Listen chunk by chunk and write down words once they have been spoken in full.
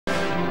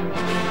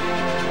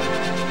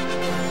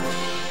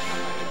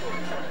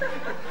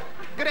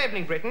Good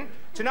evening, Britain.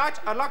 Tonight,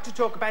 I'd like to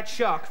talk about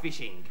shark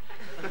fishing.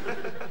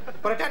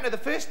 But I don't know the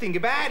first thing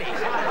about it. So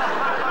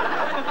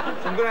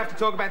I'm going to have to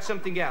talk about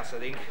something else, I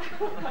think.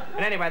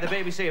 And anyway, the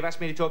BBC have asked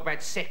me to talk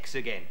about sex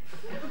again.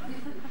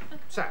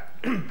 So,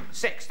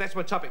 sex, that's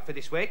my topic for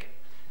this week.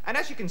 And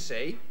as you can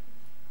see,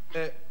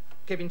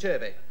 Kevin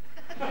Turvey.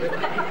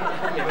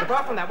 Yeah, but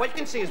apart from that, what you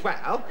can see as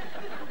well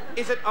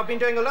is that I've been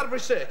doing a lot of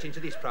research into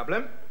this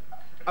problem.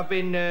 I've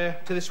been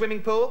to the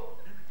swimming pool.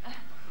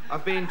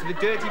 I've been to the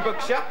dirty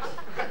bookshop.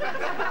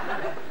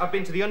 I've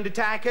been to the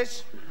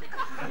undertakers.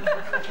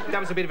 That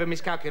was a bit of a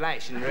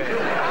miscalculation, really.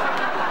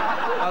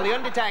 Well, the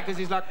undertakers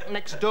is like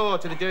next door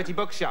to the dirty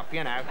bookshop,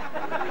 you know.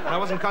 And I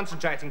wasn't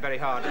concentrating very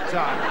hard at the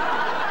time.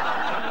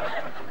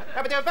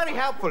 No, but they were very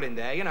helpful in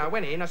there, you know. I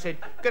went in, I said,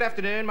 "Good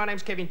afternoon, my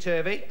name's Kevin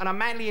Turvey, and I'm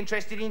mainly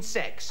interested in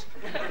sex."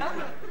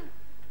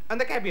 And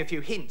they gave me a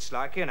few hints,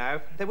 like, you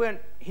know. They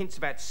weren't hints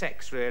about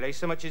sex, really,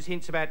 so much as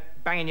hints about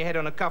banging your head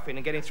on a coffin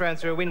and getting thrown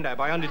through a window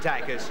by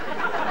undertakers.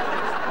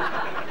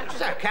 Which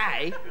is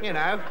okay, you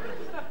know.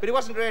 But it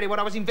wasn't really what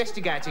I was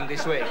investigating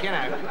this week, you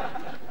know.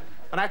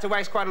 And I had to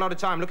waste quite a lot of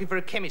time looking for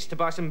a chemist to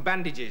buy some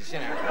bandages, you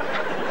know.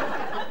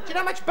 Do you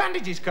know how much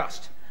bandages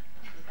cost?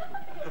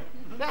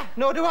 Nah,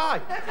 nor do I.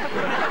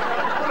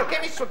 Well, the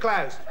chemists were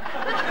closed.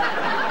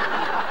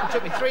 It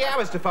took me 3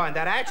 hours to find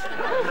that out.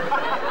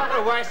 What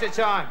a waste of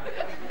time.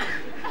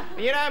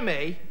 And you know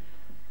me?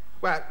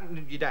 Well,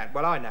 you don't.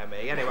 Well, I know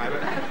me, anyway.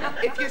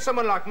 But if you're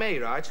someone like me,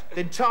 right,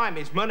 then time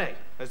is money,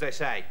 as they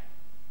say.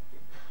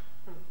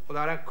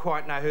 Although I don't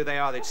quite know who they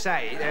are that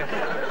say it. They're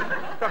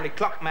probably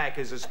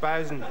clockmakers, I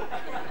suppose, and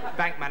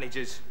bank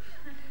managers.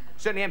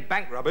 Certainly ain't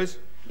bank robbers.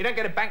 You don't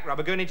get a bank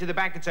robber going into the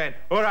bank and saying,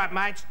 "All right,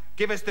 mate,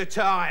 give us the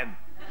time."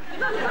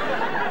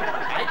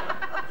 Hey,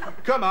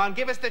 come on,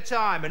 give us the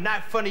time and no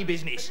funny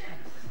business.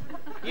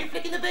 You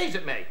flicking the V's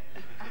at me?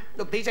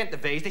 Look, these ain't the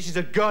V's, this is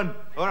a gun,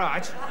 all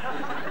right?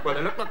 Well,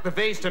 they look like the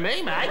V's to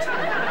me, mate.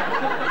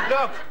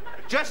 Look,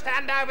 just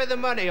hand over the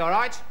money, all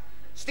right?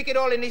 Stick it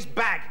all in this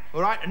bag,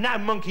 all right? And no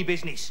monkey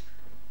business.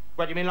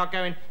 What, you mean like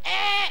going,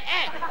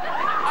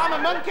 I'm a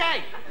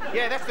monkey?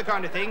 Yeah, that's the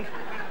kind of thing.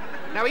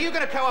 Now, are you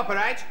going to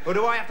cooperate, or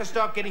do I have to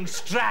start getting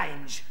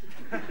strange?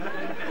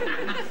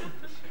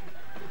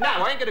 No,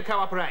 I ain't going to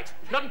cooperate.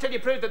 Not until you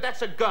prove that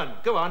that's a gun.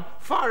 Go on,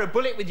 fire a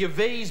bullet with your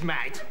V's,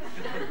 mate.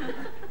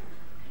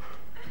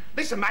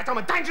 Listen, mate, I'm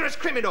a dangerous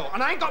criminal,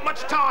 and I ain't got much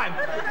time.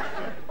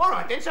 All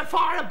right, then, so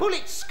fire a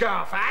bullet,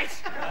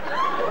 Scarface.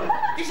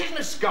 This isn't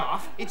a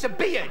scarf, it's a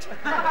beard.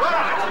 All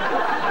right.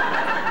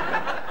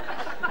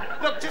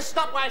 Look, just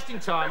stop wasting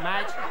time,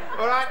 mate.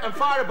 All right, and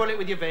fire a bullet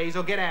with your V's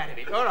or get out of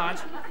it. All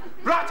right.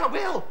 Right, I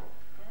will.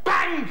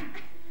 Bang!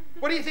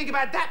 What do you think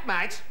about that,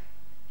 mate?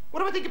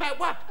 What do I think about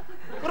what?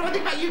 What do I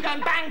think about you going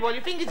bang while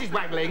your fingers is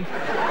waggling?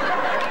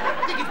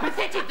 I think it's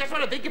pathetic, that's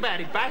what I think about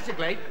it,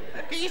 basically.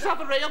 Get yourself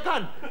a real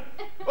gun.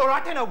 All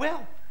right, then, I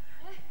will.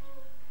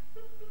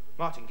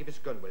 Martin, give us a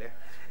gun, will you?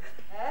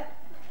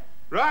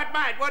 Right,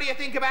 mate, what do you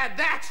think about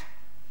that?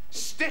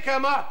 Stick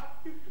 'em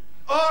up.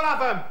 All of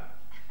them.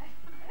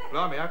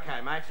 Blimey,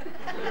 OK, mate.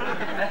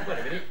 Wait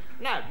a minute.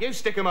 No, you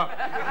stick 'em up.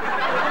 No,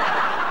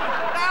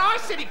 I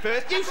said it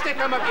first. You stick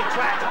 'em up, you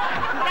twat.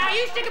 No,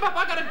 you stick 'em up.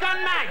 I got a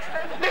gun, mate.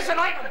 Listen,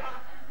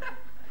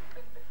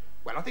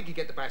 Well, I think you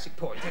get the basic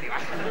point, anyway.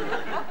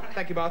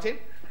 Thank you, Martin.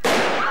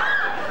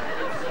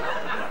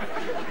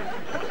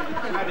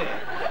 Oh, dear.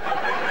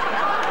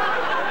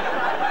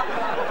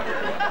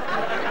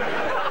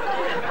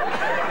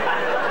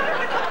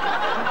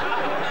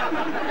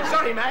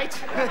 Sorry, mate.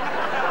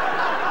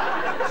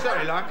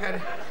 Sorry,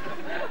 like,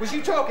 was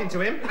you talking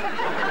to him?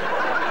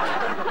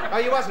 Oh,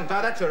 you wasn't?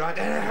 Oh, that's all right.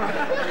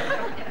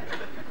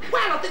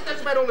 Well, I think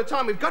that's about all the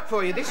time we've got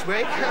for you this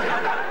week.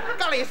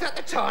 Golly, is that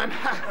the time?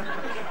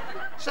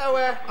 So,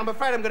 I'm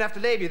afraid I'm going to have to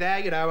leave you there,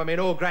 you know. I mean,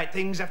 all great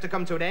things have to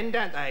come to an end,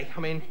 don't they? I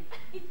mean,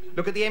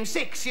 look at the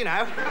M6, you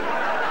know.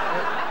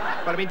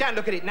 Well, I mean, don't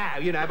look at it now,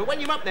 you know, but when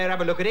you're up there,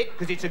 have a look at it,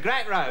 because it's a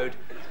great road.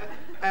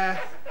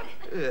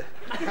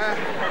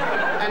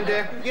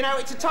 You know,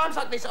 it's at times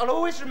like this, I'll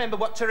always remember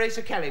what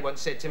Teresa Kelly once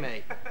said to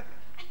me.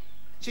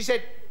 She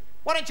said,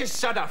 "Why don't you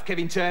sod off,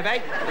 Kevin Turvey?"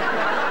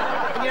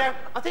 And, you know,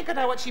 I think I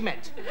know what she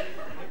meant.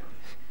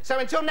 So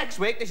until next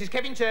week, this is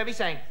Kevin Turvey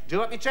saying,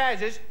 do up your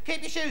trousers,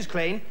 keep your shoes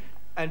clean,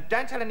 and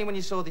don't tell anyone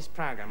you saw this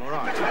programme, all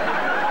right?